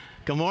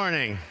Good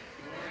morning.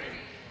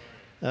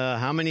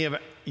 How many of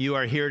you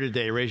are here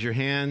today? Raise your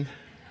hand.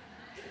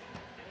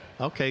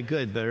 Okay,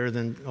 good.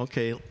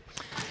 Okay.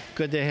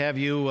 Good to have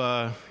you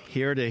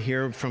here to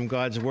hear from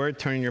God's Word.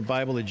 Turn your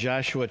Bible to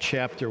Joshua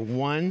chapter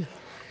 1.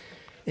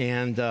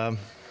 And we're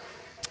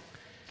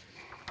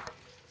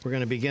going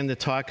to begin to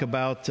talk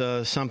about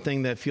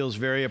something that feels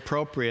very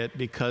appropriate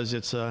because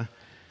it's the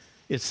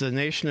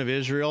nation of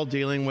Israel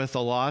dealing with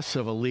the loss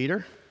of a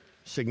leader,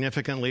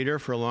 significant leader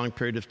for a long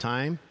period of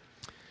time.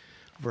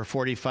 For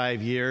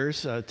 45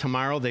 years.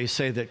 Tomorrow they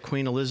say that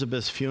Queen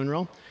Elizabeth's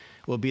funeral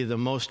will be the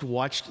most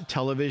watched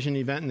television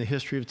event in the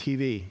history of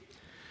TV,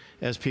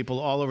 as people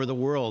all over the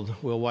world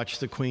will watch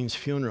the Queen's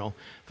funeral.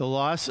 The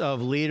loss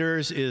of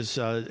leaders is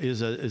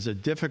a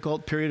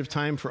difficult period of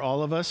time for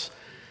all of us.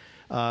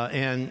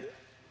 And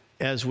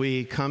as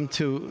we come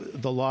to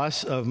the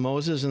loss of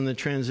Moses and the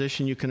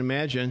transition, you can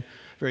imagine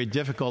a very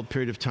difficult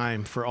period of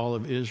time for all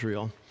of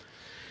Israel.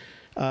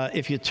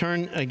 If you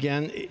turn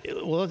again,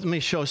 well, let me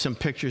show some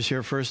pictures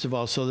here first of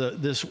all. So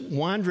this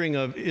wandering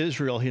of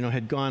Israel,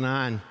 had gone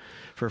on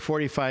for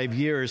 45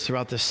 years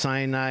throughout the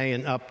Sinai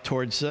and up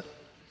towards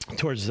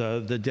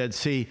the Dead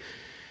Sea,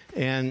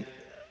 and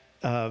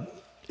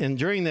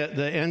during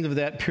the end of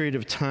that period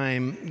of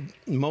time,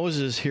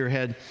 Moses here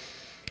had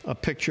a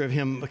picture of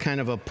him kind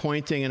of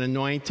appointing and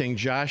anointing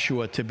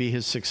Joshua to be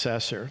his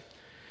successor.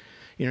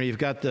 You've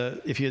got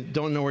if you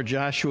don't know where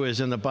Joshua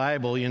is in the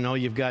Bible,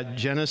 you've got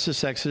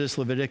Genesis, Exodus,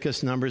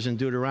 Leviticus, Numbers, and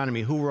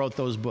Deuteronomy. Who wrote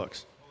those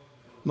books?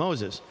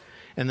 Moses.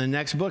 And the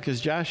next book is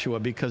Joshua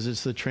because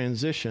it's the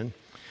transition.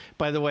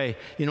 By the way,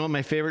 you know what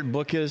my favorite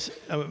book is?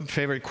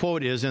 Favorite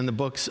quote is in the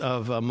books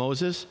of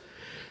Moses?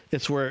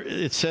 It's where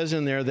it says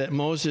in there that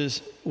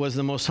Moses was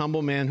the most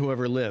humble man who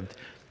ever lived.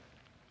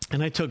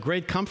 And I took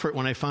great comfort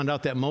when I found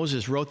out that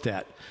Moses wrote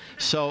that.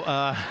 So,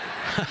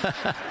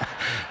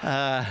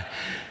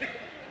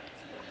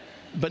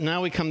 but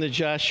now we come to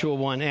Joshua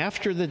 1.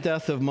 After the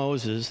death of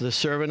Moses, the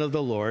servant of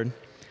the Lord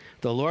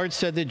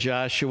said to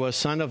Joshua,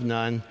 son of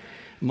Nun,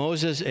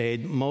 Moses'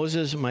 aide,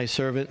 Moses, my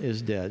servant,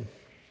 is dead.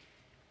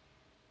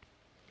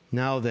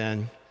 Now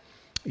then,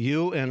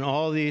 you and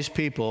all these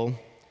people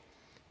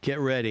get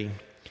ready.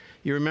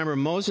 You remember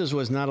Moses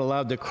was not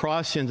allowed to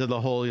cross into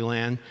the Holy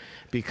Land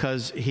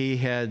because he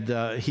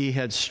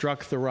had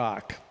struck the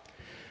rock.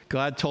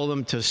 God told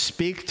him to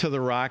speak to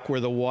the rock where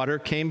the water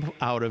came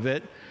out of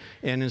it.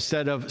 And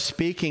instead of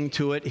speaking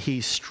to it,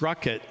 he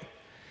struck it.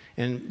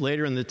 And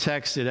later in the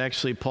text, it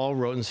actually, Paul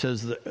wrote and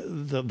says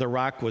the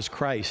rock was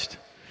Christ.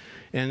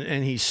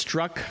 And he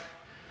struck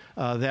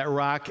that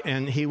rock,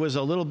 and he was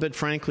a little bit,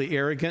 frankly,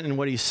 arrogant in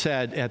what he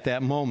said at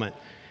that moment.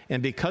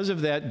 And because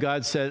of that,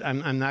 God said,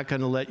 I'm not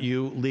going to let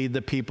you lead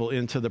the people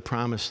into the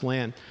promised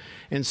land.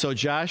 And so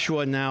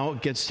Joshua now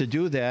gets to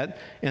do that,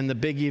 and the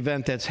big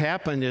event that's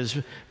happened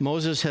is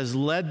Moses has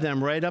led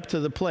them right up to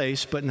the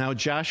place, but now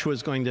Joshua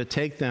is going to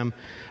take them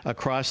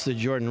across the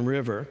Jordan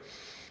River.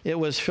 It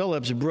was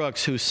Phillips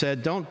Brooks who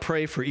said, don't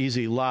pray for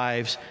easy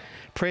lives,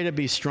 pray to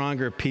be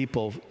stronger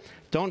people.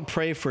 Don't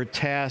pray for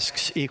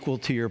tasks equal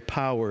to your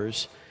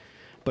powers,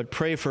 but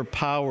pray for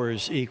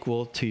powers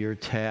equal to your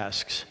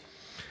tasks.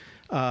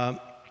 I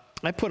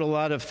put a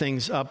lot of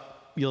things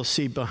up, you'll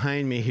see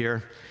behind me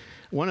here.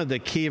 One of the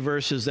key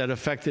verses that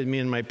affected me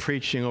in my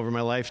preaching over my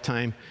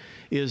lifetime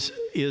is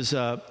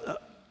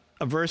a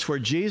verse where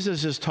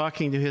Jesus is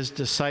talking to his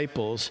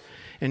disciples,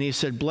 and he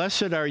said,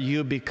 blessed are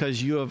you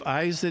because you have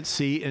eyes that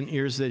see and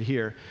ears that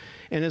hear.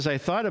 And as I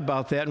thought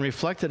about that and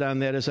reflected on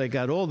that as I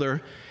got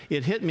older,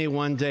 it hit me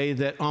one day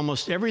that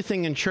almost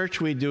everything in church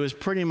we do is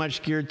pretty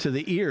much geared to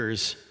the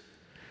ears.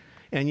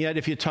 And yet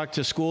if you talk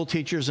to school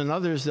teachers and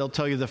others, they'll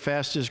tell you the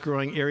fastest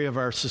growing area of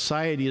our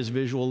society is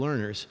visual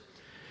learners.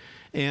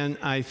 And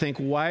I think,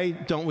 why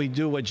don't we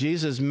do what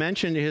Jesus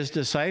mentioned to his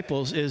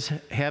disciples, is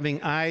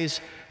having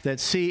eyes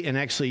that see and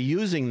actually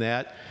using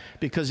that?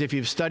 Because if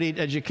you've studied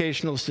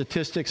educational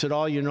statistics at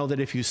all, you know that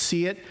if you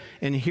see it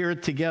and hear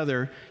it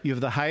together, you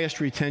have the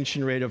highest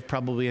retention rate of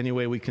probably any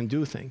way we can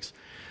do things.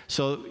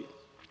 So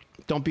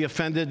don't be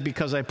offended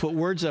because I put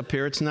words up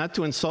here. It's not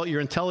to insult your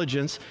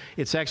intelligence.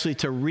 It's actually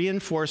to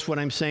reinforce what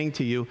I'm saying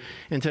to you.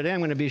 And today I'm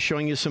going to be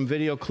showing you some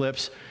video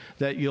clips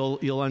that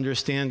you'll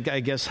understand, I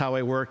guess, how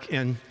I work.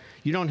 And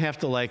you don't have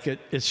to like it.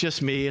 It's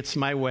just me. It's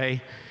my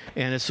way.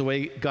 And it's the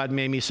way God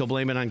made me, so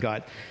blame it on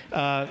God.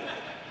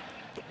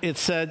 It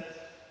said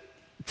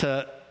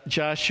to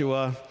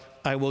Joshua,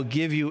 I will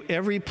give you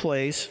every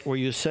place where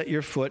you set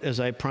your foot as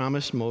I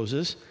promised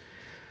Moses.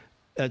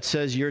 It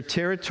says your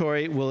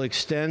territory will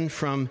extend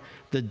from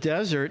the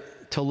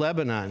desert to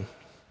Lebanon,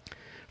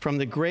 from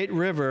the great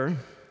river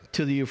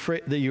to the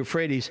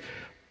Euphrates,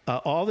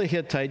 all the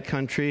Hittite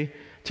country,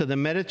 to the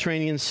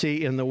Mediterranean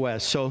Sea in the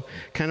west. So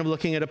kind of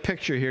looking at a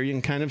picture here, you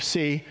can kind of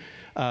see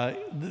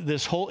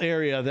this whole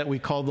area that we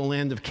call the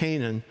land of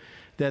Canaan,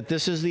 that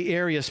this is the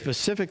area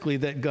specifically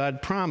that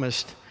God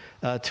promised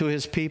to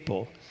his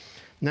people.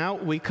 Now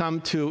we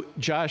come to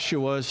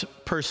Joshua's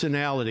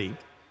personality,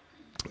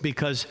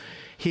 because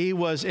he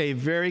was a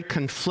very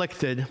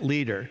conflicted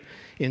leader.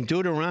 In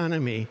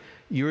Deuteronomy,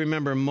 You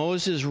remember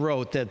Moses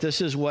wrote that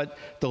this is what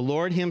the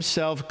Lord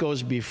himself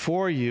goes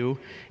before you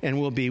and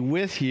will be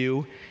with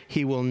you.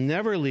 He will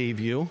never leave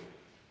you.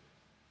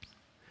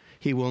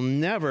 He will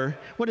never,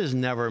 what does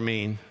never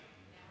mean?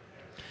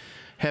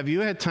 Have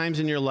you had times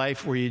in your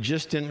life where you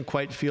just didn't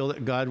quite feel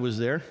that God was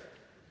there?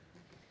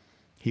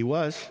 He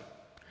was.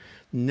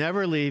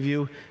 Never leave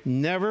you,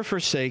 never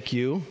forsake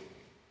you.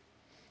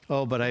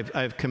 Oh, but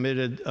I've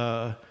committed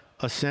a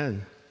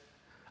sin.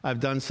 I've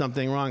done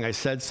something wrong. I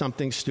said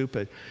something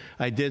stupid.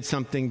 I did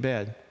something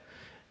bad.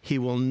 He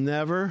will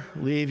never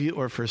leave you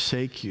or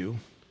forsake you.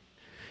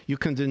 You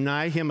can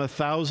deny him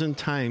 1,000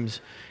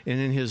 times, and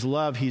in his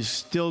love, he's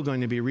still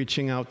going to be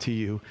reaching out to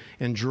you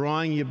and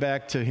drawing you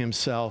back to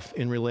himself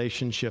in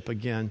relationship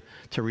again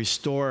to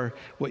restore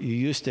what you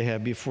used to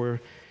have before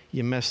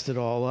you messed it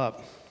all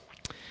up.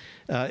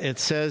 It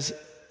says,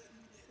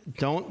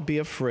 don't be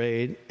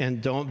afraid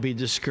and don't be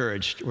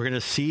discouraged. We're going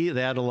to see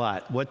that a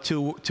lot. What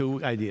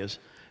two ideas?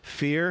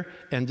 Fear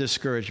and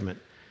discouragement.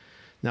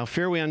 Now,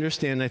 fear we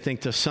understand, I think,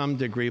 to some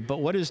degree,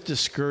 but what is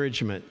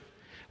discouragement?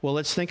 Well,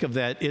 let's think of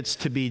that. It's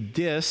to be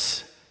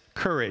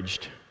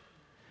discouraged.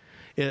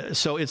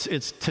 So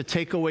it's to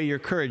take away your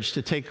courage,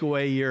 to take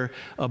away your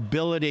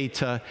ability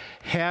to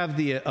have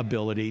the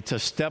ability to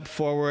step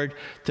forward,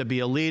 to be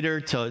a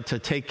leader, to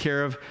take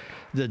care of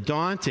the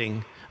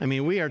daunting. I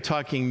mean, we are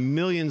talking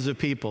millions of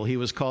people he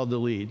was called to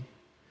lead.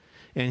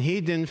 And he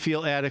didn't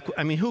feel adequate.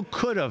 I mean, who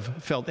could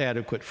have felt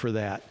adequate for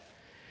that?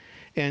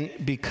 And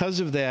because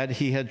of that,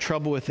 he had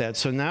trouble with that.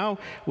 So now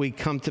we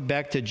come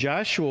back to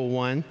Joshua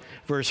 1,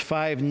 verse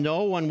 5.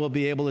 No one will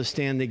be able to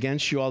stand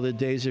against you all the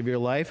days of your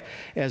life.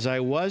 As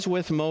I was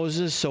with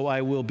Moses, so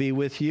I will be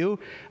with you.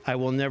 I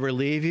will never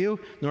leave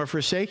you nor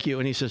forsake you.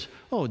 And he says,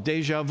 oh,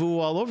 deja vu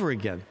all over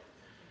again.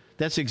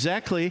 That's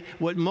exactly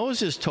what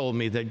Moses told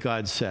me that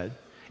God said.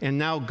 And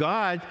now,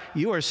 God,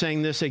 you are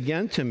saying this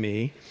again to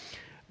me.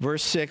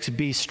 Verse 6,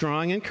 be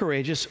strong and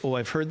courageous. Oh,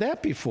 I've heard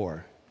that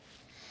before.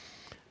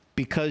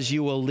 Because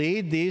you will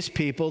lead these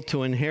people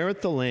to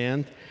inherit the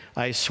land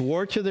I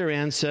swore to their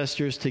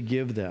ancestors to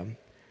give them.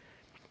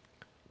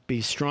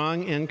 Be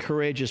strong and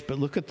courageous. But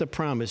look at the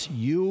promise.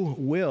 You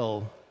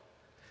will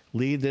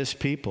lead this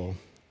people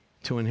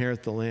to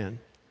inherit the land.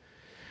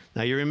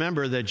 Now, you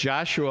remember that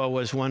Joshua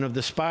was one of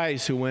the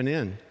spies who went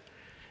in.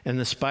 And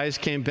the spies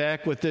came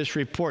back with this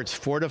report.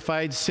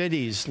 Fortified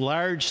cities,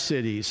 large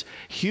cities,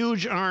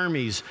 huge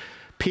armies,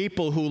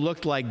 people who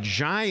looked like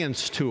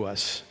giants to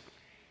us.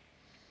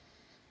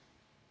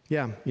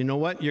 Yeah, you know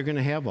what? You're going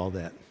to have all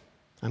that.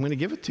 I'm going to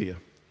give it to you.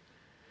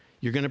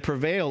 You're going to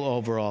prevail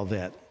over all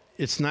that.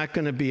 It's not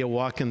going to be a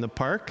walk in the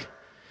park.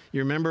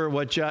 You remember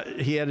what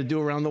he had to do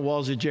around the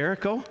walls of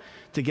Jericho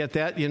to get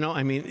that? You know,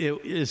 I mean,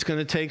 it's going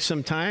to take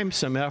some time,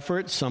 some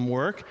effort, some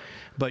work.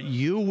 But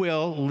you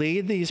will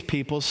lead these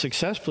people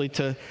successfully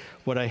to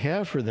what I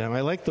have for them.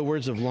 I like the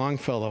words of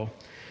Longfellow.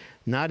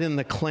 Not in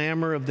the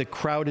clamor of the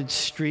crowded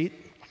street,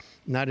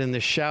 not in the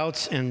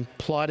shouts and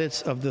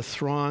plaudits of the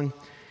throng,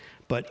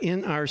 but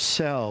in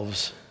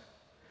ourselves,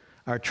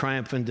 our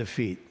triumph and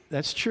defeat.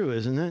 That's true,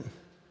 isn't it?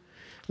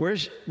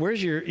 Where's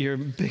your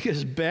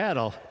biggest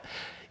battle?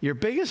 Your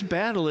biggest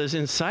battle is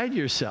inside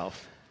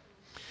yourself.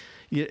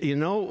 You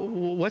know,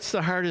 what's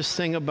the hardest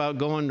thing about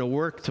going to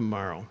work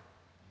tomorrow?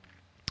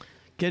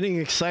 Getting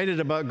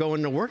excited about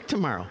going to work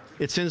tomorrow.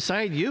 It's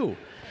inside you,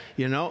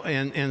 you know,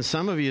 and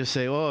some of you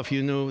say, oh, if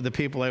you knew the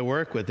people I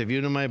work with, if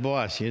you knew my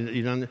boss,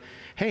 you don't.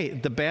 Hey,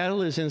 the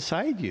battle is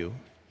inside you.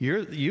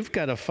 You've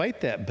got to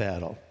fight that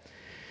battle.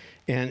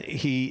 And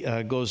he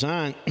goes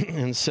on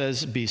and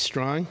says, be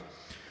strong.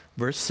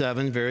 Verse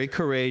 7, very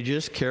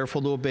courageous,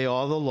 careful to obey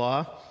all the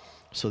law.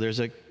 So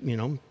there's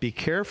be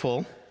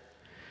careful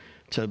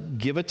to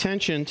give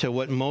attention to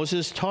what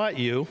Moses taught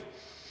you.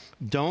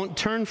 Don't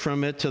turn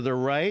from it to the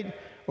right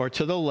or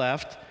to the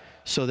left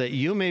so that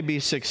you may be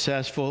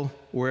successful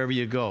wherever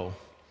you go.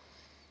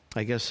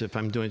 I guess if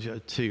I'm doing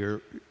it to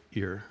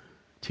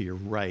your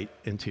right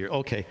and to your...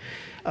 Okay.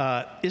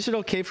 Is it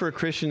okay for a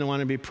Christian to want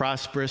to be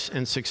prosperous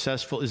and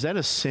successful? Is that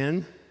a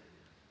sin?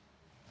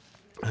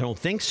 I don't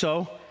think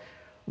so.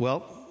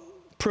 Well,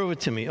 prove it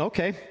to me.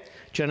 Okay.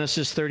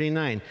 Genesis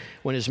 39.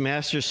 When his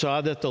master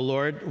saw that the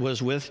Lord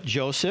was with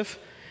Joseph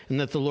and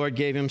that the Lord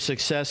gave him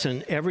success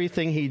in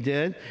everything he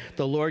did,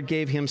 the Lord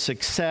gave him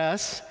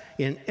success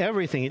in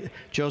everything.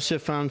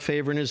 Joseph found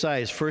favor in his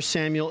eyes. 1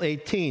 Samuel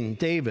 18,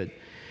 David.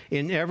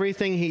 In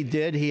everything he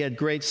did, he had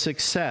great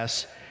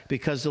success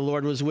because the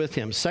Lord was with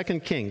him. 2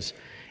 Kings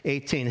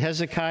 18.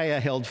 Hezekiah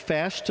held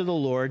fast to the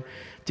Lord,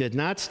 did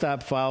not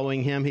stop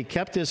following him. He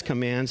kept his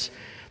commands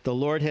the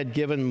Lord had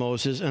given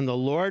Moses, and the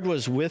Lord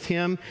was with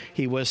him.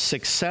 He was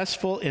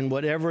successful in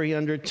whatever he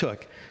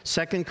undertook.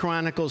 2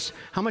 Chronicles,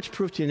 how much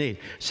proof do you need?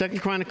 2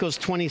 Chronicles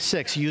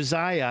 26,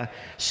 Uzziah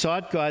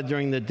sought God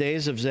during the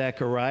days of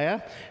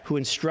Zechariah, who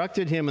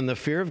instructed him in the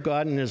fear of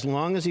God, and as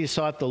long as he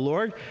sought the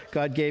Lord,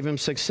 God gave him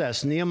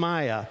success.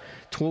 Nehemiah,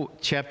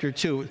 chapter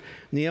 2,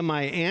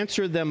 Nehemiah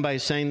answered them by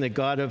saying, the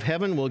God of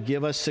heaven will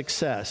give us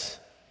success.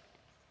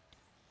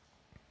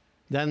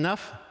 That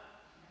enough?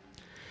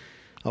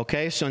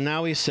 Okay, so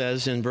now he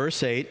says in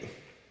verse 8,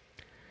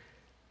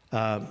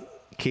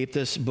 keep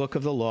this book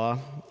of the law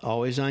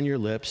always on your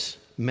lips,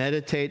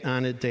 meditate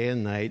on it day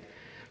and night,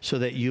 so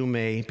that you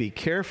may be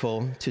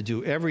careful to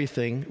do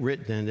everything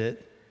written in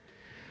it.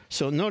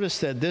 So notice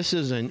that this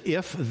is an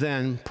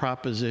if-then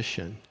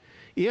proposition.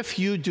 If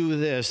you do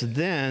this,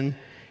 then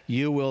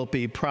you will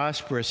be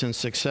prosperous and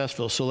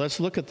successful. So let's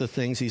look at the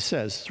things he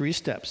says. 3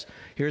 steps.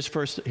 Here's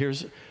first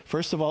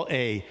of all,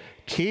 A,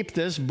 keep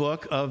this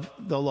book of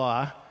the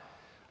law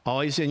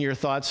always in your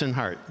thoughts and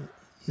heart.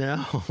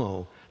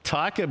 No,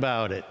 talk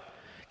about it.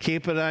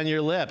 Keep it on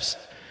your lips.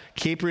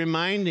 Keep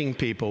reminding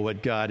people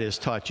what God has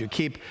taught you.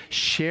 Keep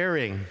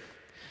sharing.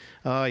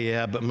 Oh,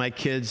 yeah, but my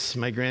kids,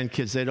 my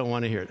grandkids, they don't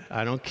want to hear it.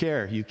 I don't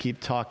care. You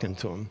keep talking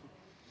to them.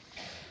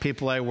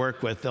 People I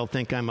work with, they'll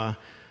think I'm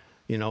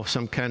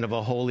some kind of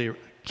a holy.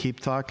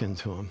 Keep talking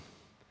to them.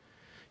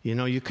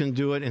 You can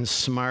do it in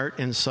smart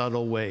and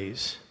subtle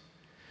ways.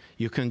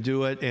 You can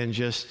do it and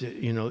just,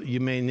 you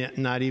may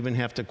not even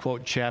have to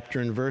quote chapter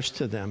and verse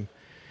to them.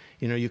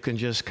 You can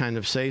just kind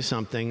of say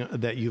something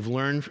that you've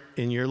learned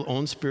in your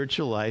own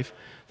spiritual life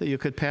that you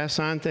could pass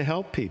on to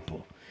help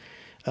people.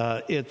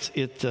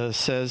 It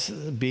says,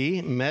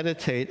 B,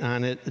 meditate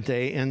on it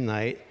day and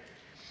night.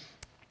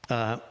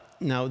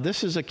 Now,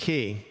 this is a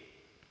key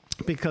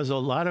because a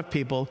lot of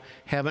people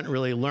haven't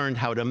really learned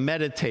how to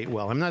meditate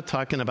well. I'm not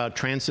talking about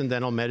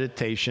transcendental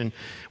meditation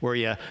where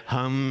you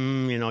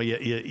hum,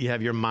 you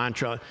have your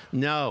mantra.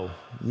 No,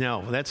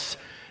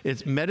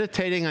 it's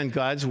meditating on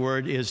God's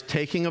word is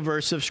taking a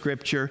verse of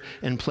scripture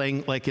and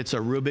playing like it's a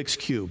Rubik's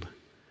Cube.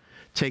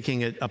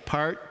 Taking it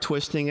apart,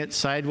 twisting it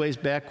sideways,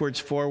 backwards,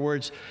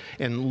 forwards,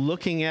 and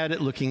looking at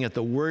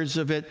the words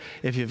of it.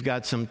 If you've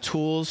got some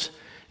tools,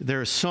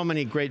 there are so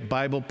many great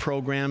Bible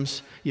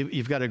programs.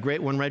 You've got a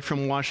great one right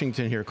from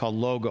Washington here called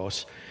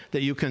Logos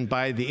that you can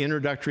buy the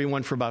introductory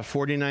one for about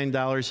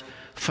 $49.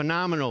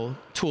 Phenomenal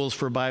tools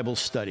for Bible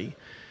study.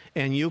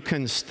 And you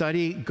can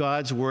study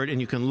God's word and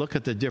you can look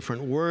at the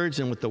different words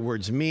and what the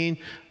words mean.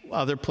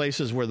 Other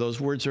places where those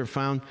words are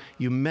found,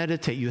 you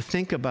meditate, you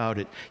think about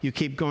it, you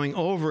keep going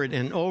over it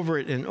and over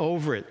it and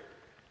over it.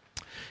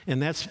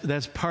 And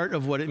that's part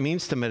of what it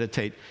means to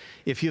meditate.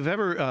 If you've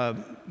ever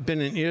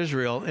been in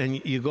Israel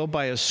and you go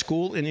by a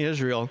school in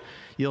Israel,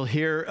 you'll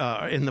hear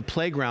in the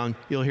playground,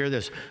 you'll hear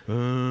this.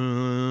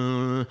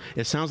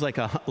 It sounds like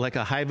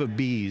a hive of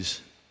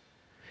bees.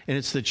 And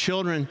it's the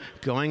children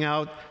going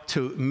out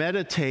to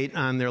meditate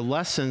on their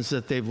lessons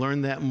that they've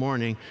learned that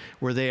morning,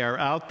 where they are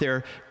out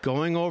there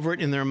going over it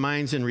in their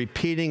minds and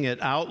repeating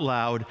it out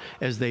loud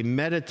as they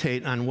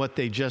meditate on what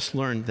they just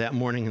learned that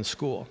morning in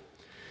school.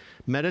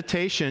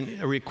 Meditation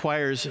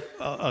requires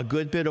a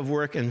good bit of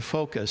work and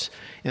focus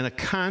and a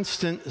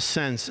constant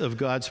sense of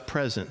God's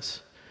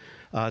presence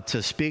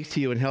to speak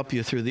to you and help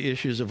you through the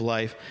issues of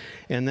life.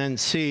 And then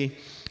C,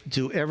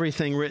 do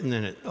everything written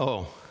in it.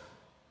 Oh,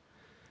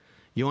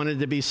 you wanted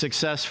to be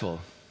successful.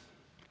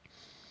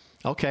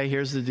 Okay,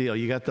 here's the deal.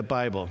 You got the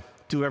Bible.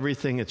 Do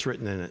everything that's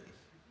written in it.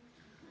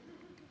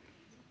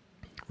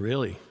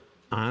 Really?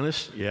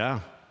 Honest? Yeah.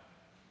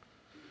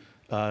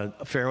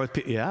 Fair with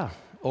people? Yeah.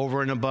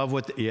 Over and above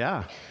what?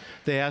 Yeah.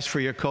 They ask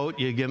for your coat,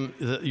 you give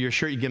them your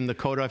shirt, you give them the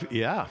coat off.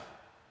 Yeah.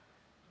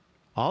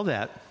 All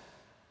that.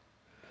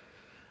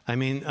 I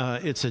mean,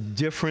 it's a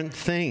different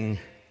thing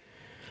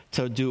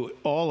to do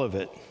all of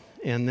it.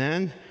 And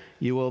then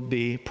you will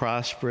be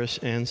prosperous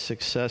and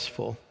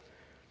successful.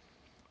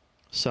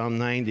 Psalm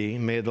 90,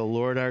 may the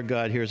Lord our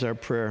God, here's our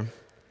prayer,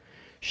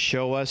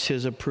 show us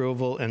his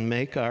approval and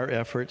make our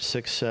efforts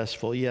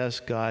successful.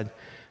 Yes, God,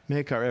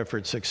 make our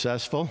efforts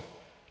successful.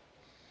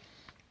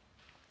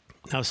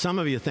 Now, some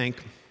of you think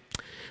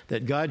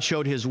that God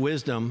showed his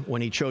wisdom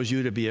when he chose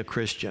you to be a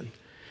Christian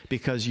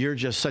because you're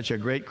just such a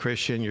great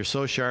Christian, you're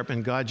so sharp,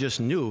 and God just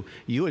knew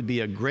you would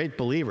be a great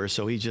believer,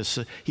 so he's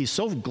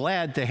so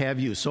glad to have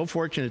you, so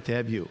fortunate to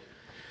have you.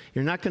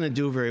 You're not going to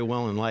do very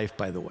well in life,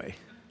 by the way,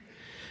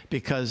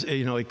 because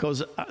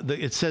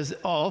it says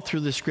all through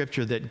the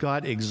scripture that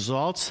God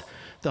exalts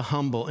the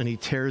humble and he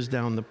tears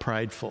down the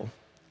prideful.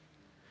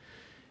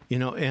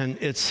 And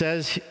it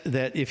says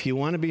that if you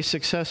want to be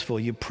successful,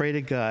 you pray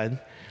to God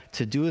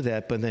to do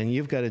that, but then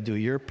you've got to do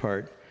your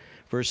part.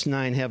 Verse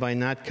 9, have I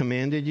not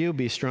commanded you,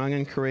 be strong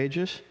and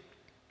courageous?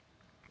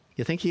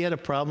 You think he had a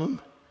problem?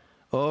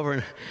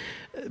 Over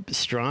and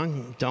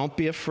strong, don't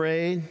be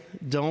afraid,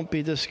 don't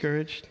be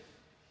discouraged.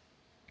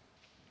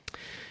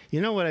 You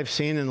know what I've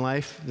seen in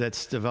life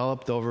that's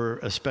developed over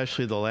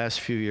especially the last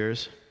few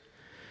years?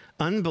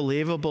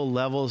 Unbelievable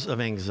levels of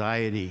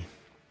anxiety.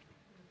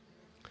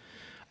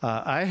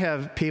 I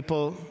have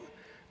people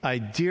I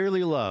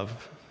dearly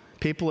love,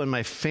 people in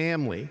my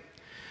family,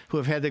 who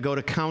have had to go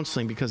to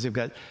counseling because they've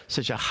got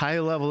such a high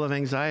level of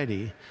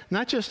anxiety.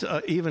 Not just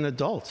even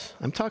adults.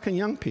 I'm talking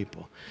young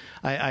people.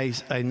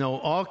 I know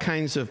all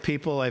kinds of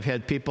people. I've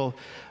had people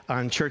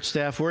on church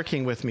staff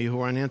working with me who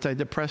are on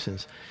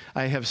antidepressants.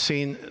 I have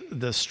seen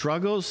the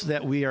struggles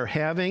that we are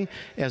having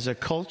as a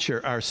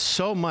culture are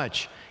so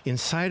much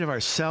inside of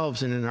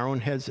ourselves and in our own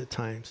heads at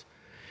times.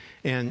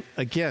 And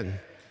again,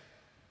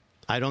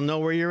 I don't know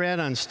where you're at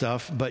on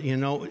stuff, but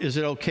is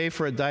it okay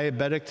for a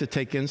diabetic to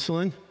take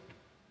insulin?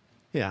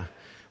 Yeah.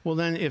 Well,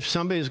 then if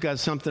somebody's got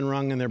something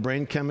wrong in their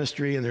brain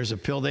chemistry and there's a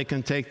pill they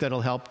can take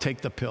that'll help,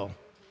 take the pill.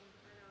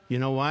 You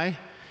know why?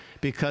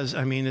 Because,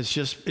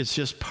 it's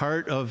just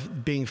part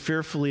of being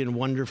fearfully and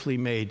wonderfully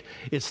made.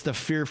 It's the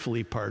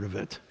fearfully part of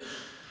it.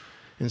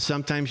 And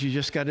sometimes you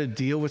just got to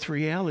deal with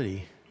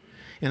reality.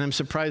 And I'm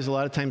surprised a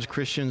lot of times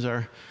Christians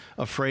are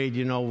afraid,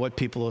 what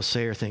people will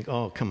say or think.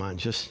 Oh, come on,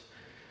 just,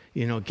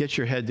 get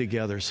your head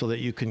together so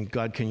that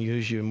God can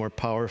use you more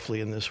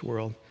powerfully in this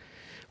world.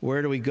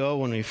 Where do we go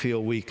when we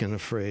feel weak and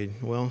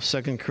afraid? Well,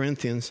 2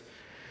 Corinthians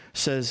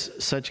says,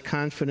 such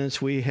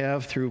confidence we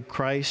have through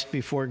Christ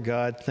before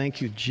God. Thank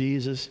you,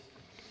 Jesus.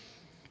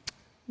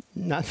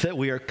 Not that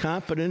we are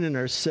confident in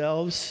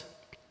ourselves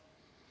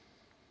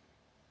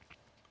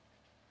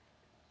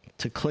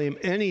to claim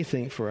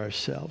anything for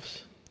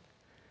ourselves.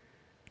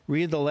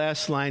 Read the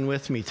last line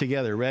with me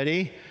together.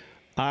 Ready?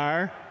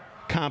 Our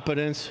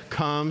competence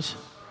comes.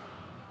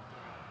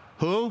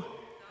 Who?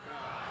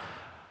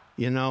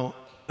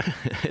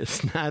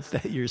 It's not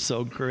that you're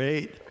so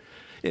great.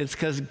 It's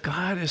because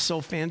God is so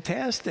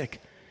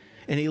fantastic.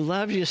 And he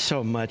loves you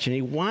so much. And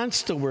he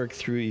wants to work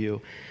through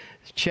you.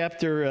 Back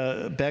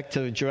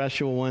to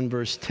Joshua 1,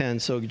 verse 10.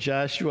 So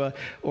Joshua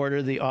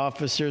ordered the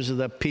officers of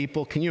the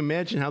people. Can you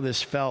imagine how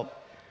this felt?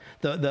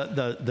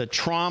 The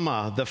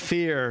trauma, the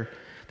fear,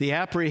 the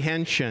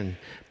apprehension,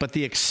 but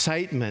the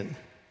excitement.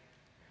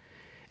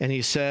 And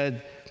he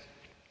said,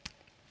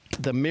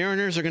 the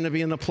Mariners are going to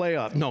be in the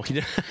playoff. No, he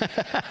didn't.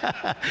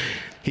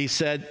 He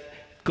said,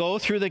 go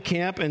through the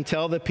camp and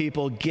tell the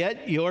people,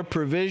 get your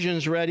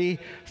provisions ready.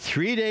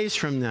 3 days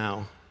from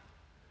now,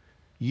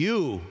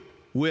 you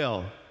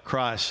will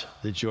cross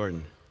the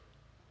Jordan.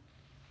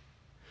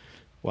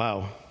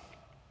 Wow.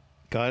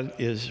 God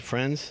is,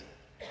 friends,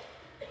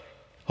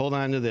 hold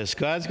on to this.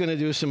 God's going to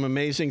do some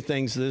amazing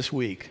things this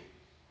week.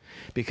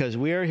 Because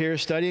we are here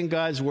studying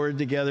God's Word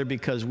together,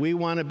 because we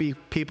want to be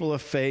people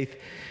of faith,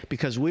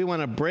 because we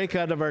want to break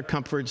out of our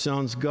comfort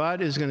zones.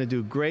 God is going to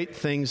do great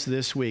things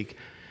this week.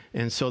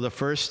 And so the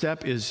first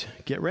step is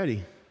get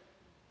ready.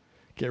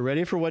 Get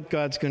ready for what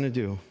God's going to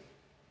do.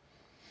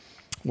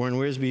 Warren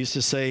Wiersbe used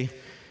to say,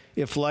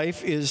 if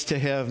life is to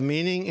have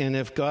meaning and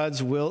if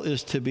God's will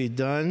is to be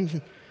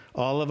done,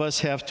 all of us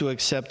have to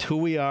accept who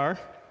we are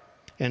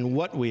and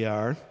what we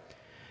are,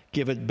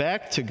 give it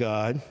back to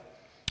God,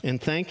 and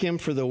thank him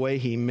for the way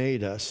he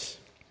made us.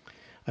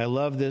 I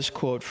love this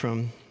quote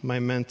from my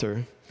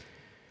mentor.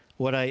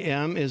 What I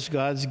am is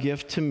God's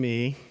gift to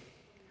me.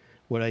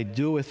 What I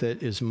do with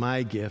it is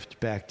my gift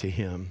back to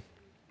him.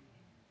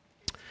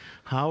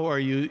 How are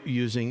you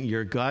using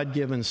your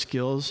God-given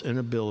skills and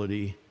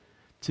ability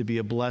to be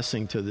a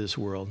blessing to this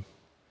world?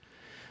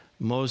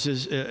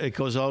 Moses, it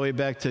goes all the way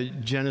back to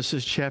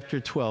Genesis chapter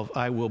 12.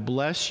 I will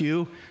bless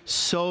you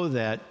so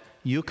that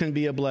you can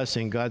be a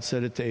blessing. God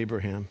said it to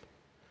Abraham.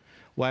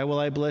 Why will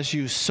I bless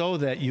you? So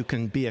that you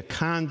can be a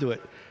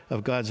conduit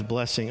of God's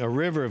blessing, a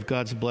river of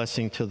God's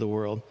blessing to the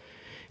world.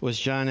 It was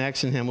John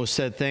Axenham who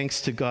said,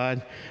 thanks to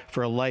God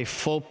for a life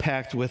full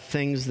packed with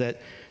things that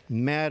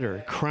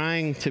matter,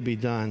 crying to be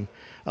done.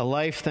 A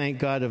life, thank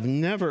God, of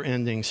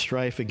never-ending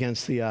strife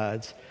against the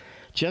odds.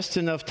 Just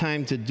enough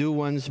time to do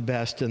one's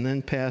best and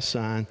then pass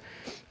on,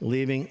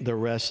 leaving the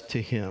rest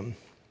to him.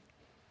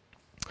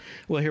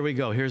 Well, here we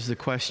go. Here's the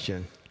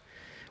question.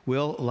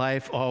 Will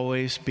life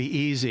always be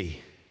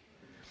easy?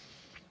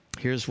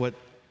 Here's what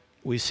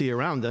we see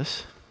around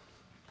us.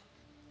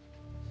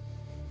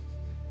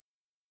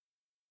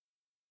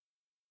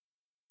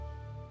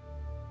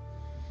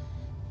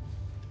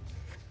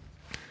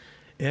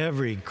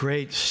 Every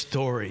great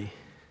story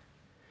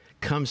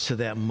comes to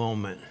that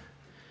moment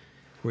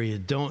where you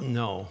don't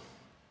know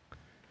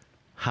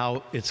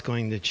how it's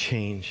going to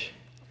change.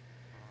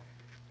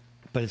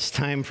 But it's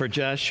time for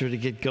Joshua to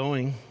get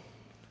going.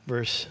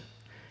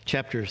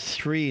 Chapter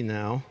 3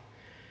 now.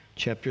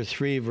 Chapter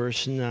 3,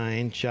 verse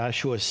 9,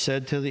 Joshua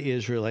said to the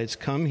Israelites,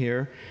 come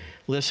here,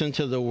 listen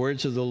to the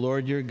words of the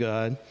Lord your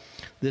God.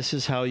 This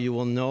is how you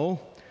will know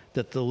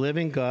that the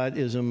living God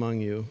is among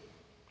you.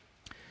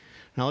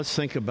 Now let's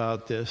think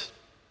about this.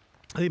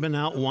 They've been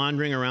out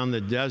wandering around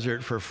the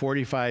desert for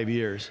 45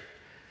 years.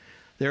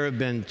 There have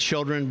been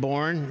children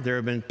born. There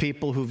have been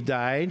people who've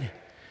died.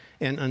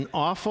 And an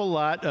awful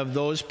lot of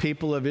those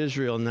people of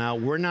Israel now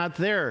were not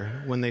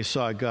there when they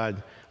saw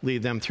God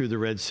lead them through the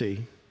Red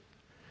Sea.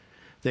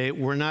 They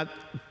were not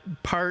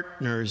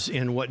partners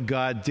in what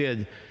God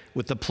did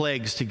with the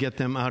plagues to get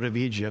them out of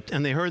Egypt.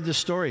 And they heard the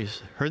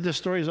stories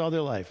all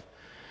their life.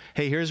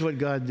 Hey, here's what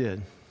God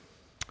did.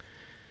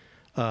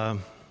 I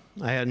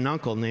had an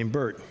uncle named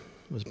Bert.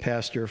 He was a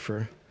pastor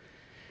for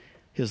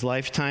his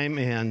lifetime.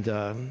 And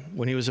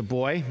when he was a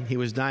boy, he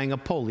was dying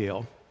of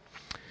polio.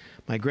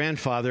 My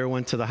grandfather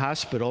went to the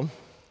hospital.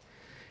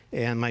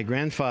 And my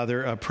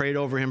grandfather prayed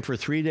over him for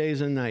 3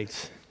 days and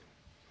nights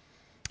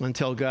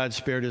until God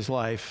spared his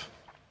life.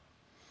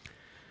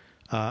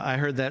 I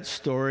heard that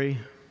story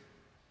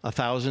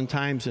 1,000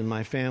 times in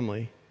my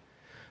family,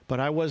 but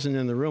I wasn't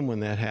in the room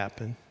when that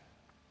happened.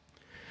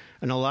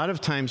 And a lot of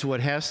times what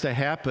has to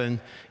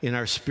happen in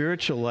our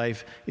spiritual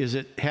life is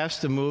it has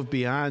to move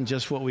beyond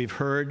just what we've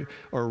heard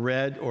or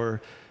read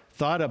or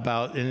thought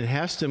about, and it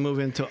has to move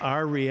into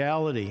our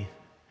reality.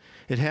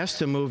 It has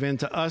to move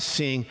into us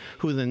seeing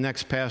who the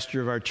next pastor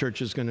of our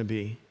church is going to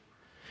be.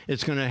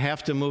 It's going to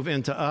have to move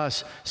into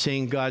us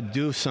seeing God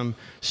do some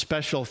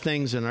special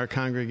things in our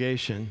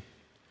congregation.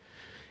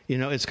 You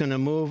know, it's going to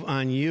move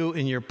on you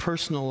in your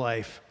personal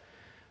life,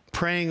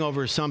 praying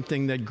over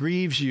something that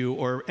grieves you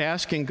or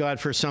asking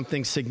God for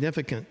something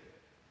significant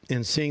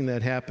and seeing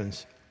that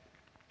happens.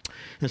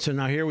 And so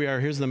now here we are.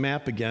 Here's the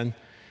map again.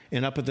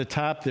 And up at the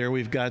top there,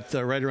 we've got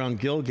right around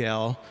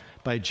Gilgal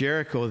by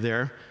Jericho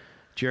there.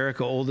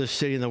 Jericho, oldest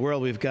city in the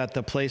world. We've got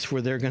the place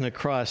where they're going to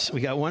cross. We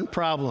got one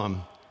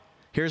problem.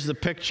 Here's the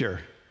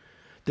picture.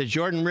 The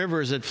Jordan River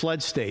is at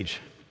flood stage.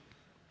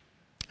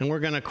 And we're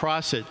going to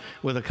cross it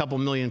with a couple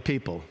million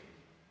people.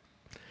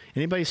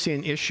 Anybody see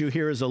an issue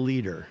here as a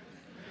leader?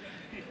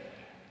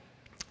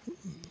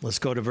 Let's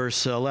go to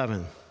verse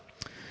 11.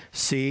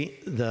 See,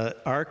 the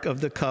ark of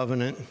the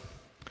covenant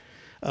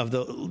of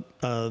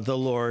the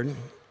Lord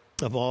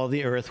of all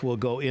the earth will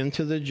go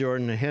into the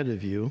Jordan ahead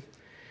of you.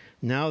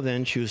 Now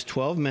then, choose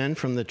 12 men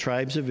from the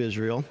tribes of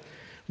Israel,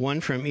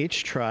 one from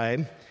each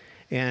tribe,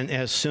 and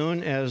as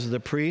soon as the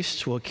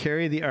priests will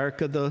carry the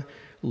ark of the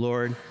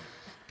Lord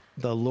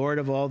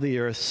of all the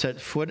earth,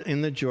 set foot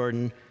in the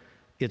Jordan,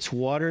 its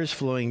waters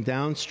flowing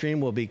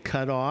downstream will be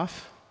cut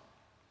off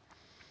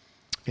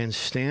and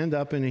stand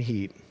up in a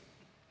heap.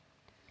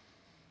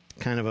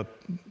 Kind of a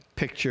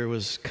picture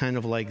was kind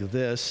of like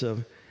this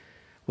of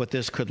what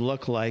this could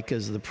look like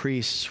as the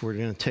priests were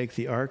going to take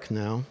the ark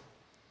now.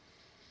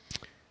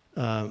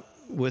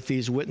 With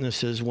these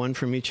witnesses, one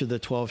from each of the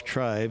 12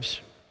 tribes.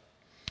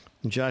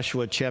 In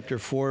Joshua chapter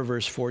 4,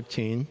 verse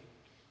 14,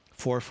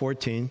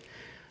 4:14,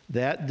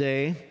 that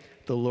day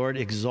the Lord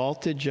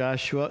exalted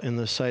Joshua in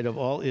the sight of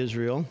all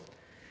Israel,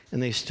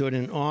 and they stood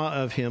in awe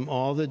of him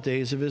all the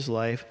days of his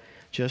life,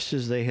 just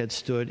as they had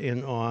stood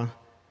in awe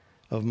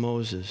of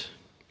Moses.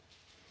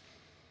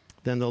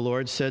 Then the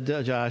Lord said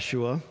to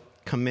Joshua,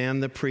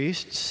 command the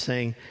priests,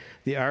 saying,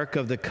 the ark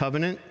of the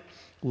covenant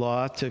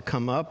law to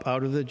come up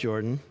out of the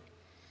Jordan.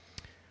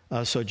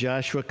 So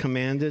Joshua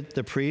commanded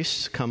the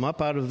priests, come up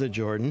out of the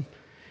Jordan.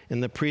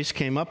 And the priests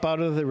came up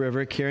out of the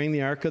river, carrying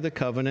the ark of the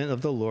covenant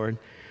of the Lord.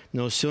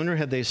 No sooner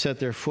had they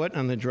set their foot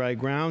on the dry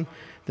ground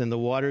than the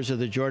waters of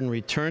the Jordan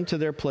returned to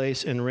their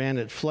place and ran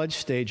at flood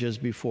stage as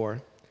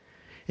before.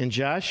 And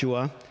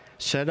Joshua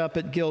set up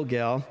at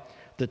Gilgal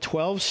the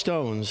 12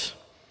 stones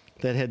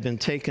that had been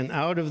taken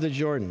out of the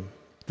Jordan.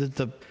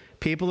 The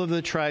people of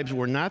the tribes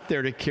were not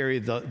there to carry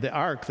the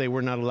ark. They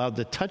were not allowed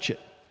to touch it.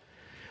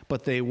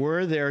 But they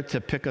were there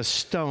to pick a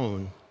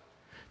stone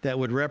that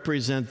would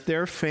represent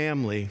their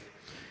family,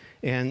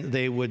 and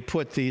they would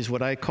put these,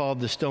 what I called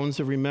the stones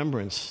of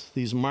remembrance,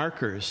 these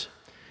markers.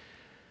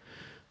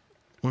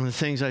 One of the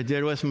things I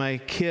did with my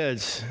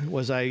kids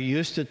was I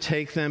used to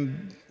take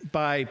them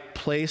by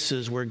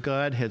places where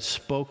God had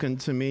spoken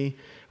to me,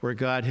 where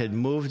God had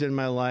moved in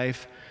my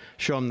life,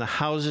 show them the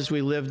houses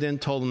we lived in,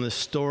 told them the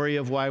story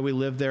of why we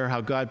lived there,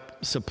 how God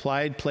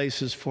supplied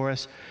places for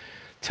us,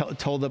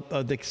 told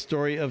the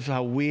story of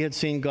how we had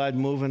seen God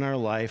move in our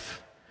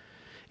life.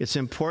 It's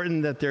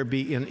important that there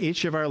be in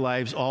each of our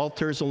lives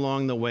altars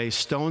along the way,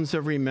 stones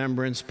of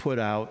remembrance put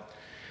out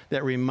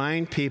that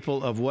remind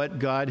people of what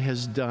God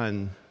has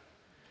done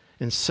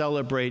and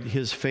celebrate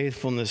his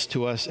faithfulness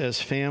to us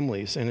as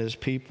families and as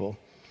people.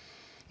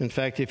 In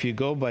fact, if you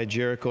go by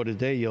Jericho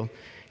today,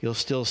 you'll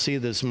still see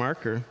this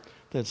marker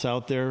that's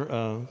out there,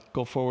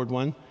 go forward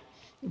one,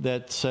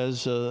 that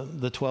says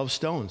the 12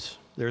 stones.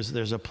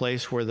 There's a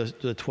place where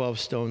the 12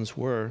 stones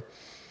were.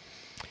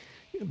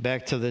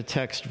 Back to the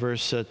text,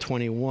 verse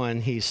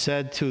 21, he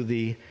said to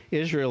the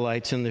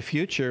Israelites, in the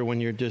future, when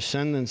your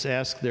descendants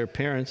ask their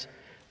parents,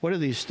 what do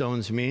these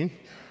stones mean?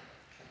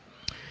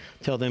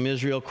 Tell them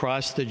Israel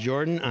crossed the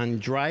Jordan on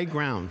dry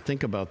ground.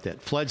 Think about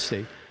that. Flood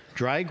state.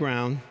 Dry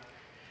ground.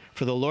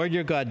 For the Lord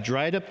your God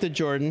dried up the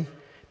Jordan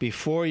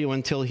before you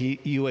until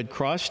you had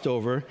crossed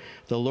over.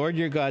 The Lord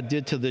your God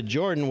did to the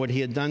Jordan what he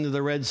had done to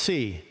the Red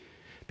Sea.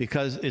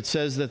 Because it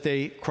says that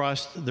they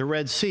crossed the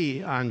Red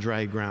Sea on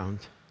dry ground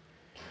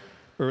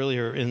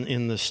earlier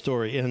in the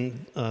story.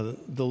 And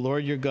the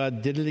Lord your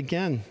God did it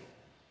again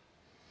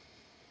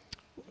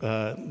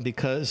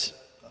because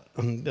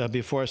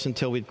before us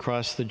until we'd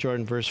crossed the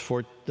Jordan. Verse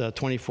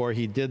 24,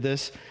 he did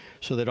this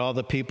so that all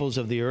the peoples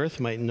of the earth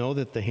might know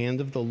that the hand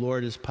of the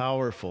Lord is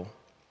powerful.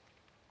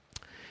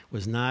 It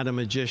was not a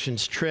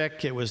magician's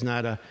trick. It was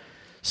not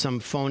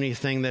some phony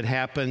thing that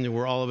happened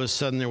where all of a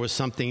sudden there was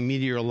something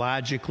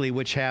meteorologically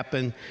which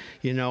happened,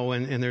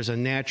 and there's a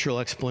natural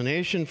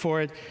explanation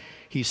for it.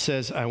 He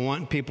says, I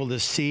want people to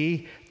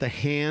see the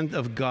hand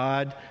of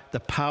God,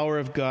 the power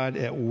of God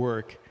at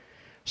work,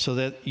 so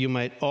that you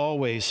might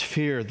always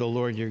fear the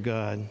Lord your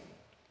God.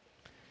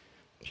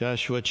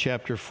 Joshua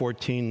chapter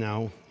 14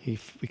 now, he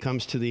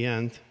comes to the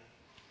end.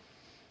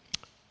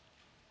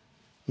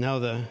 Now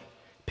the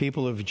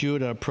people of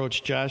Judah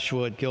approached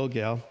Joshua at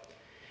Gilgal,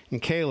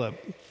 and Caleb,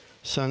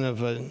 son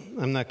of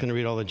I'm not going to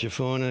read all the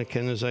Jephunneh,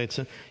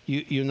 Kenizzites.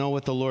 You know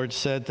what the Lord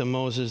said to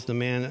Moses, the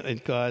man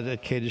at God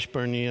at Kadesh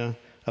Barnea,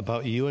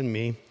 about you and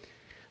me.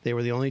 They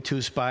were the only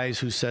 2 spies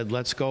who said,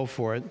 let's go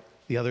for it.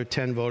 The other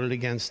 10 voted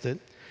against it.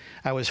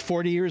 I was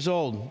 40 years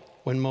old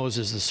when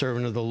Moses, the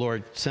servant of the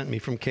Lord, sent me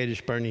from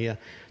Kadesh Barnea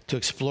to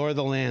explore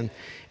the land,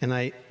 and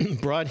I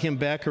brought him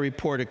back a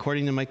report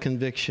according to my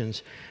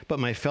convictions. But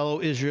my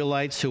fellow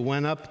Israelites who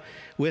went up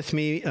with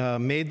me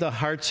made the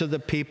hearts of the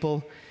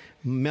people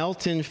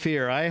melt in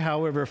fear. I,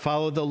 however,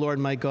 followed the Lord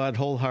my God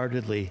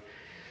wholeheartedly.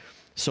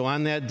 So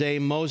on that day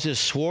Moses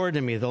swore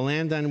to me, the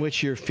land on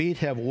which your feet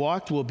have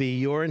walked will be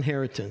your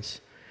inheritance,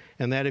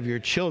 and that of your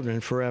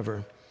children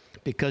forever,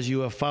 because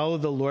you have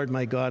followed the Lord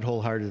my God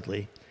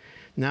wholeheartedly.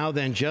 Now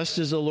then, just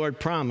as the Lord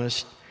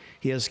promised,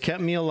 he has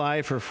kept me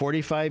alive for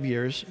 45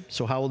 years.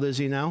 So how old is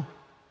he now?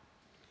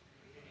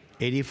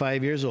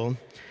 85 years old.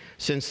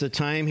 Since the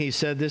time he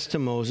said this to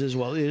Moses,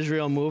 while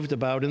Israel moved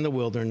about in the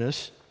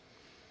wilderness.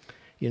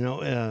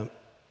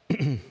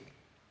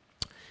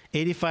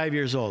 85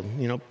 years old.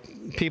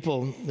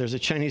 People, there's a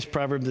Chinese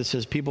proverb that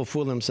says people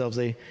fool themselves.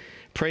 They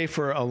pray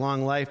for a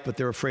long life, but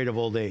they're afraid of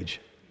old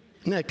age.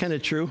 Isn't that kind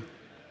of true?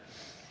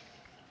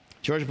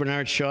 George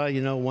Bernard Shaw,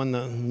 won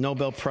the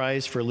Nobel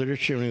Prize for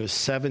Literature when he was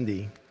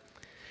 70.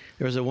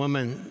 There was a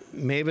woman,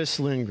 Mavis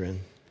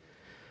Lindgren,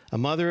 a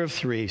mother of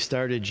 3,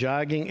 started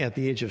jogging at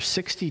the age of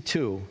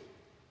 62.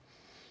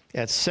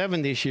 At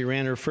 70, she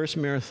ran her first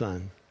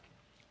marathon.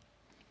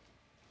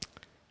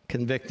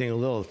 Convicting a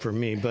little for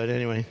me, but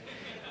anyway.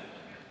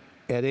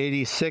 At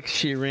 86,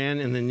 she ran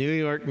in the New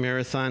York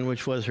Marathon,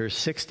 which was her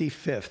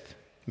 65th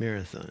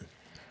marathon.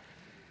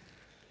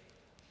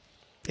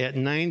 At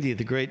 90,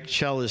 the great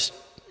cellist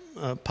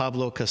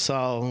Pablo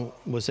Casal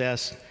was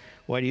asked,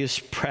 why do you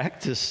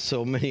practice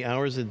so many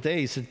hours a day?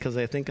 He said, because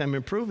I think I'm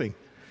improving.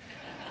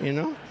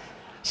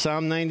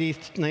 Psalm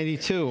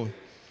 92,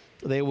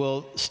 they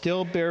will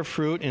still bear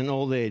fruit in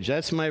old age.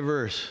 That's my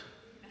verse.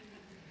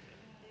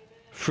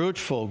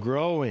 Fruitful,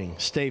 growing,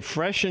 stay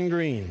fresh and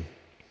green.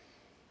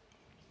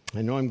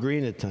 I know I'm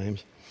green at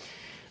times.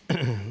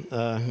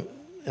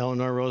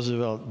 Eleanor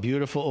Roosevelt,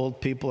 beautiful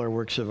old people are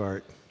works of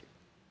art.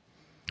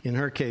 In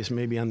her case,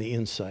 maybe on the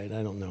inside,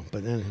 I don't know,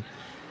 but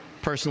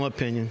personal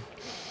opinion.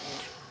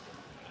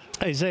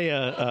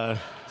 Isaiah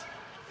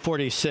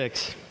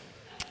 46,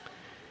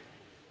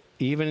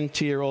 even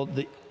to your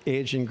old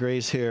age and gray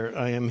hair,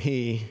 I am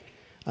he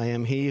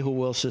who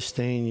will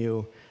sustain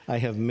you. I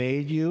have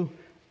made you,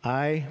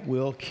 I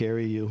will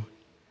carry you.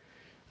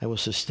 I will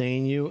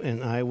sustain you,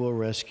 and I will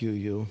rescue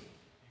you.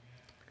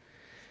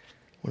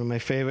 One of my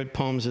favorite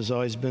poems has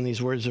always been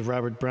these words of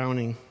Robert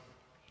Browning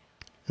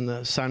in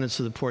the Sonnets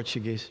of the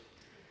Portuguese.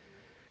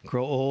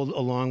 Grow old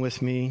along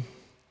with me,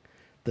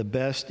 the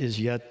best is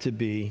yet to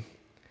be,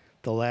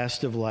 the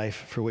last of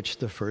life for which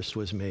the first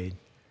was made.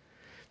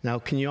 Now,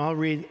 can you all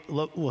read?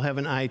 Look, we'll have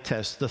an eye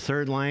test. The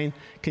third line.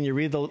 Can you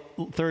read the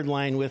third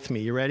line with me?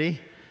 You ready?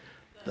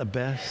 The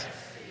best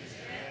is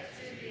yet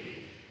to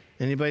be.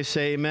 Anybody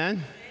say amen?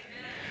 Amen?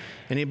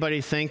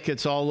 Anybody think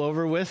it's all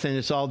over with and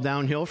it's all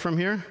downhill from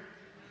here?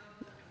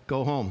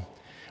 Go home.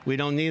 We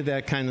don't need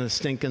that kind of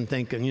stinking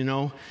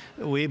thinking,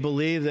 We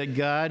believe that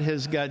God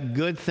has got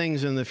good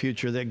things in the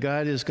future, that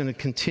God is going to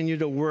continue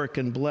to work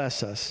and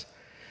bless us.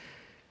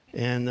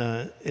 And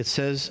it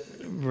says,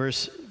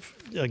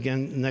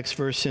 next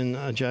verse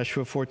in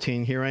Joshua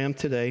 14, here I am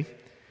today,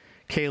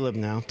 Caleb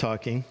now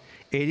talking,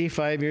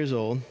 85 years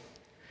old.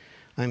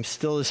 I'm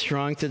still as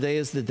strong today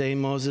as the day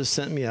Moses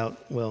sent me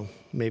out. Well,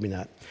 maybe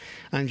not.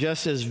 I'm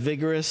just as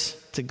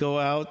vigorous to go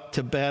out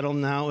to battle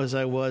now as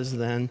I was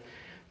then.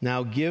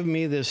 Now give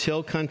me this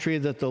hill country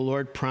that the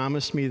Lord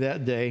promised me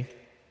that day.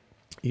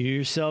 You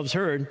yourselves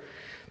heard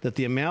that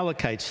the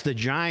Amalekites, the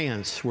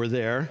giants, were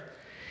there,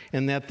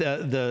 and that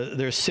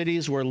their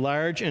cities were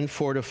large and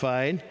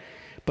fortified.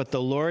 But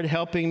the Lord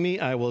helping me,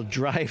 I will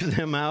drive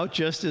them out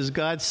just as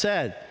God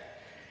said.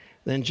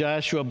 Then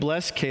Joshua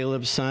blessed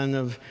Caleb, son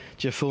of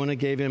Jephunneh,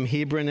 gave him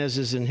Hebron as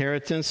his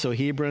inheritance. So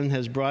Hebron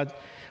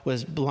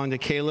belonged to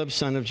Caleb,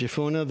 son of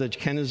Jephunneh, the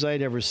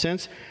Kenizzite, ever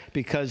since,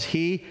 because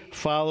he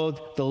followed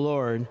the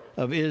Lord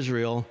of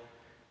Israel.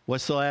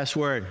 What's the last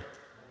word?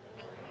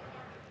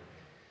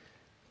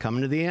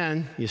 Coming to the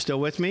end. You still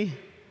with me?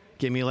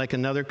 Give me like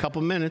another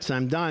couple minutes.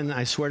 I'm done.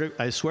 I swear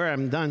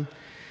I'm done.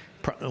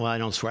 Well, I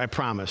don't swear. I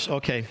promise.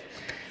 Okay.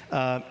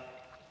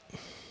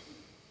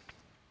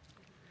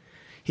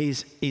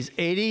 He's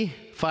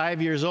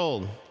 85 years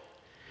old.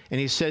 And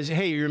he says,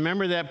 hey, you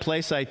remember that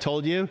place I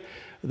told you?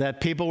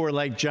 That people were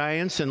like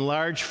giants in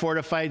large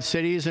fortified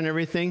cities and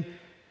everything?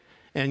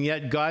 And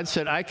yet God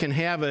said, I can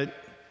have it,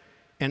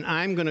 and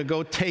I'm going to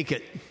go take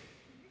it.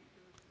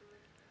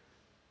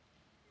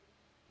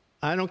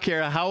 I don't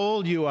care how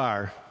old you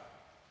are.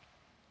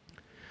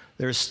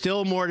 There's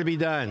still more to be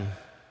done.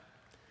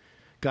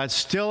 God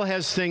still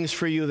has things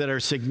for you that are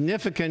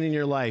significant in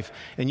your life,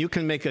 and you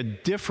can make a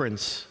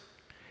difference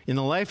in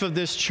the life of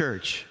this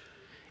church,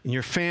 in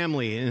your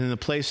family, and in the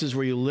places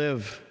where you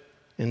live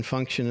and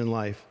function in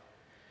life.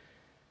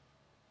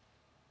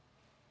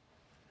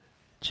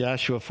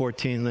 Joshua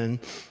 14, then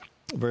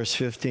verse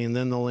 15,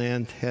 then the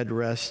land had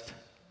rest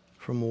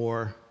from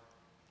war.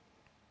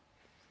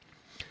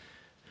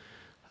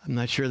 I'm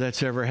not sure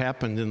that's ever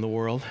happened in the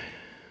world.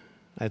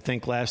 I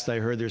think last I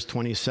heard there's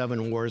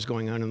 27 wars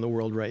going on in the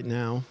world right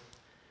now.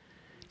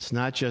 It's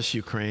not just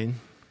Ukraine.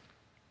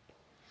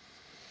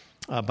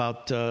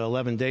 About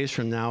 11 days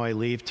from now, I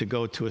leave to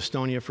go to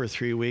Estonia for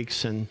 3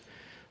 weeks, and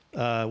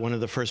one of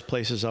the first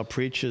places I'll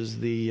preach is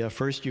the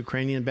First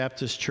Ukrainian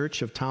Baptist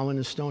Church of Tallinn,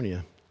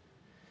 Estonia,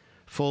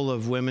 full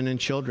of women and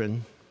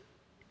children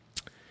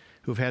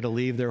who've had to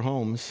leave their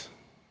homes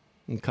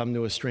and come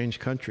to a strange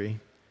country.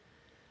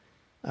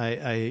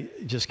 I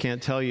just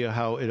can't tell you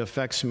how it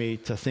affects me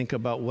to think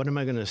about what am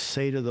I going to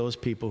say to those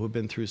people who've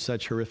been through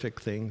such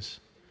horrific things.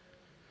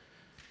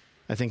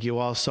 I think you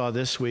all saw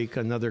this week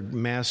another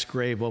mass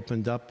grave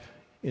opened up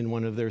in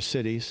one of their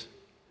cities,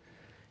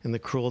 and the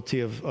cruelty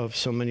of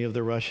so many of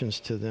the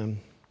Russians to them.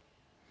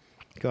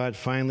 God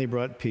finally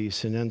brought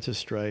peace, an end to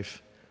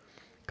strife.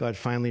 God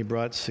finally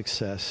brought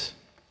success.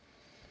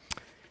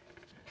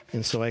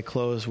 And so I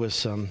close with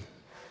some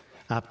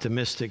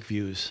optimistic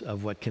views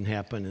of what can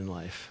happen in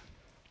life.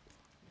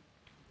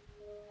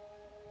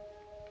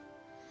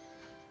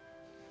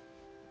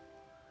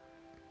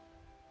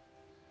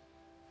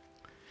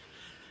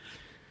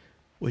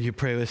 Will you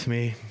pray with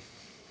me?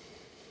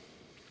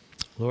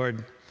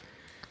 Lord,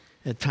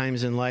 at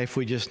times in life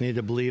we just need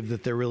to believe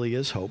that there really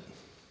is hope.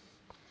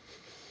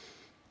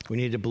 We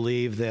need to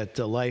believe that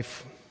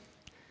life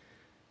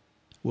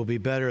will be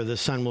better, the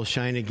sun will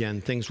shine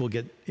again, things will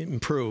get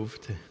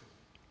improved.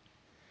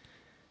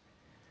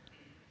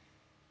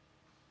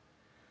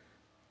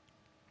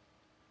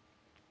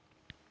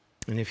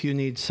 And if you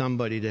need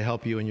somebody to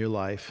help you in your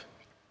life,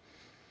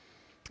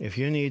 if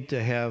you need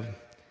to have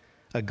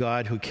a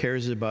God who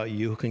cares about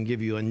you, who can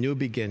give you a new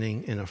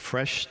beginning and a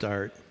fresh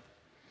start,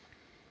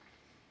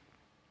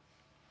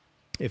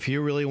 if you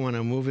really want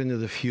to move into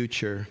the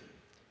future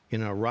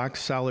in a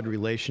rock-solid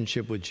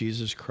relationship with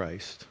Jesus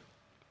Christ,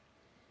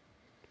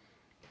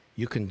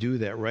 you can do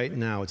that right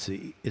now.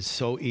 It's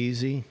so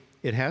easy.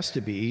 It has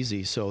to be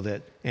easy so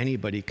that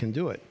anybody can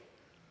do it.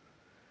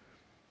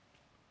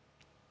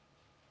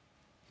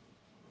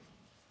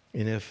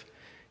 And if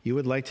you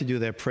would like to do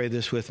that, pray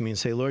this with me and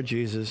say, Lord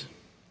Jesus,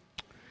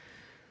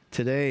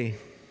 today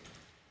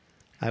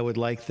I would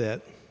like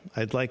that.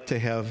 I'd like to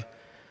have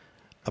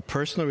a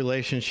personal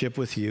relationship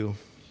with you.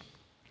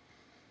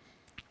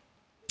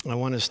 I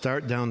want to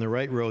start down the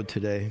right road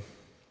today.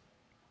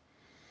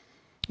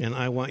 And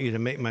I want you to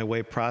make my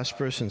way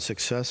prosperous and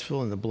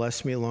successful and to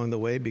bless me along the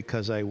way,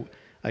 because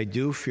I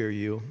do fear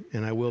you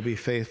and I will be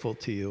faithful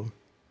to you.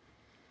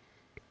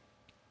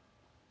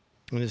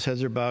 When his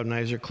heads are bowed and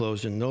eyes are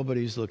closed and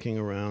nobody's looking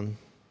around,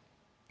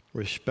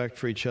 respect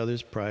for each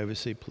other's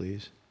privacy,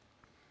 please.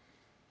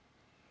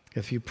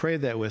 If you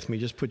prayed that with me,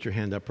 just put your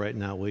hand up right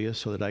now, will you,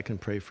 so that I can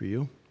pray for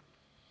you?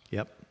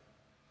 Yep.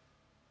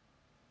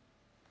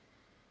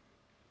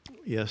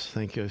 Yes,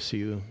 thank you. I see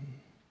you.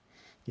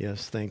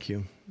 Yes, thank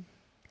you.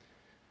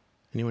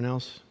 Anyone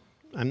else?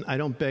 I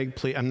don't beg,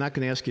 please. I'm not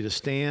going to ask you to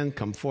stand,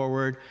 come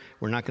forward.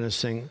 We're not going to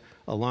sing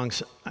along.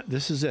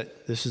 This is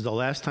it. This is the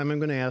last time I'm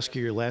going to ask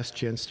you, your last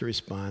chance to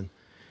respond.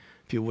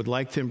 If you would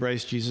like to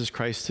embrace Jesus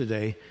Christ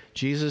today,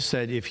 Jesus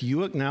said, if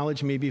you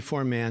acknowledge me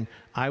before man,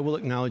 I will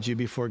acknowledge you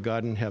before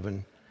God in heaven.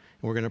 And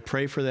we're going to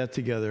pray for that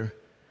together.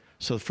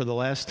 So for the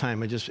last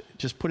time, I just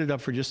put it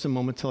up for just a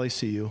moment till I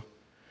see you,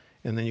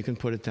 and then you can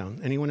put it down.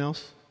 Anyone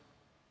else?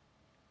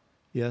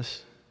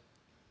 Yes?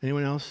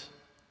 Anyone else?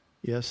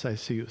 Yes, I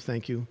see you.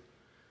 Thank you.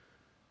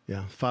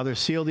 Yeah. Father,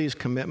 seal these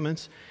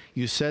commitments.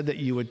 You said that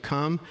you would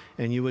come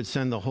and you would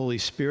send the Holy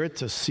Spirit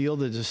to seal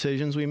the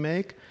decisions we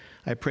make.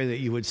 I pray that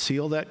you would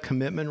seal that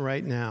commitment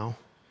right now.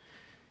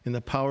 In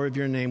the power of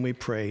your name we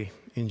pray,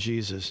 in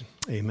Jesus.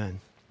 Amen.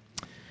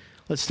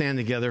 Let's stand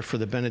together for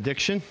the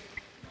benediction.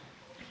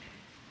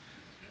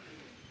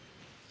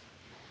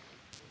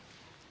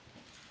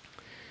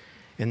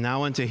 And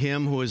now unto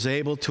him who is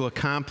able to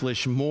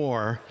accomplish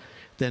more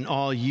than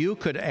all you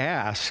could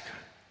ask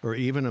or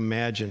even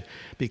imagine,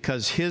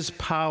 because his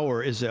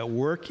power is at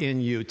work in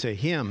you, to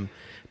him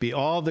be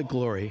all the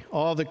glory,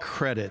 all the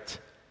credit,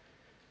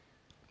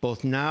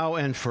 both now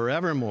and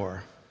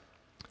forevermore.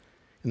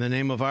 In the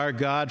name of our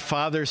God,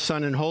 Father,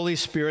 Son, and Holy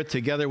Spirit,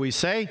 together we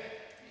say,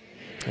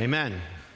 Amen. Amen.